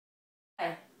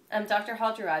I'm Dr.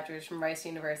 Halter Rogers from Rice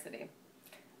University.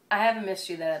 I have a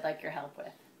mystery that I'd like your help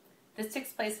with. This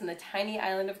takes place in the tiny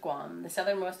island of Guam, the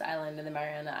southernmost island in the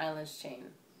Mariana Islands chain.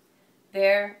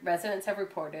 There, residents have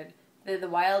reported that the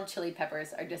wild chili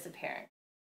peppers are disappearing.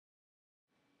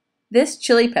 This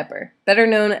chili pepper, better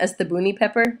known as the buni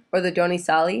pepper or the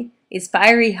donisali, is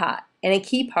fiery hot and a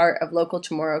key part of local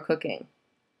Chamorro cooking.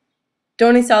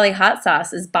 Donisali hot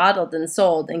sauce is bottled and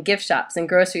sold in gift shops and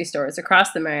grocery stores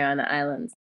across the Mariana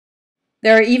Islands.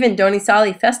 There are even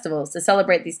donisali festivals to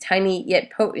celebrate these tiny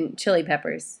yet potent chili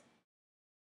peppers.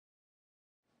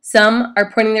 Some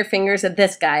are pointing their fingers at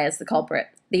this guy as the culprit,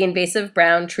 the invasive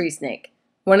brown tree snake,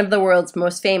 one of the world's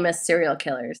most famous serial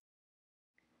killers.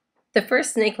 The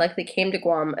first snake likely came to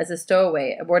Guam as a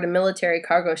stowaway aboard a military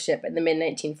cargo ship in the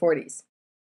mid-1940s.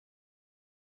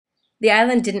 The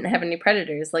island didn't have any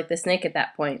predators like the snake at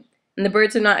that point, and the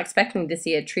birds are not expecting to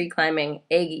see a tree-climbing,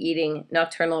 egg-eating,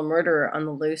 nocturnal murderer on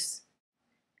the loose.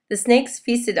 The snakes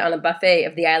feasted on a buffet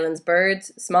of the island's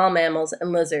birds, small mammals,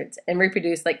 and lizards, and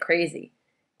reproduced like crazy.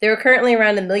 There are currently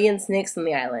around 1 million snakes on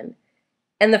the island,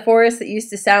 and the forest that used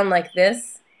to sound like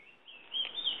this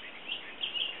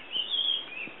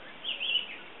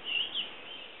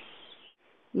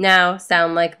now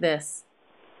sound like this.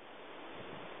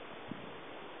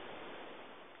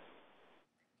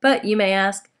 But you may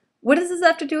ask, what does this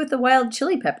have to do with the wild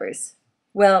chili peppers?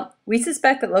 Well, we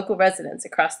suspect that local residents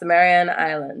across the Mariana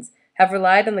Islands have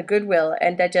relied on the goodwill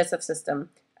and digestive system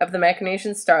of the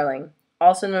Micronesian starling,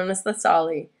 also known as the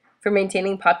sali, for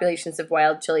maintaining populations of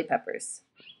wild chili peppers.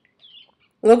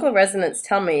 Local residents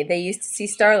tell me they used to see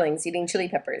starlings eating chili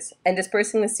peppers and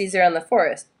dispersing the seeds around the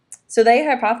forest, so they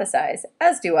hypothesize,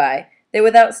 as do I, that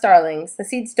without starlings, the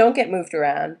seeds don't get moved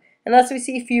around, and thus we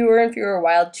see fewer and fewer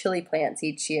wild chili plants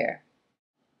each year.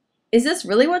 Is this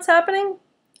really what's happening?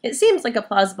 It seems like a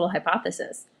plausible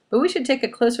hypothesis, but we should take a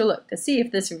closer look to see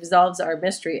if this resolves our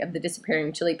mystery of the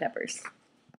disappearing chili peppers.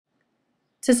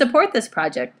 To support this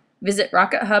project, visit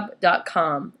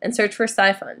rockethub.com and search for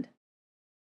SciFund.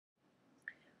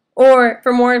 Or,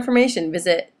 for more information,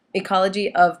 visit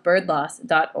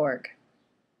ecologyofbirdloss.org.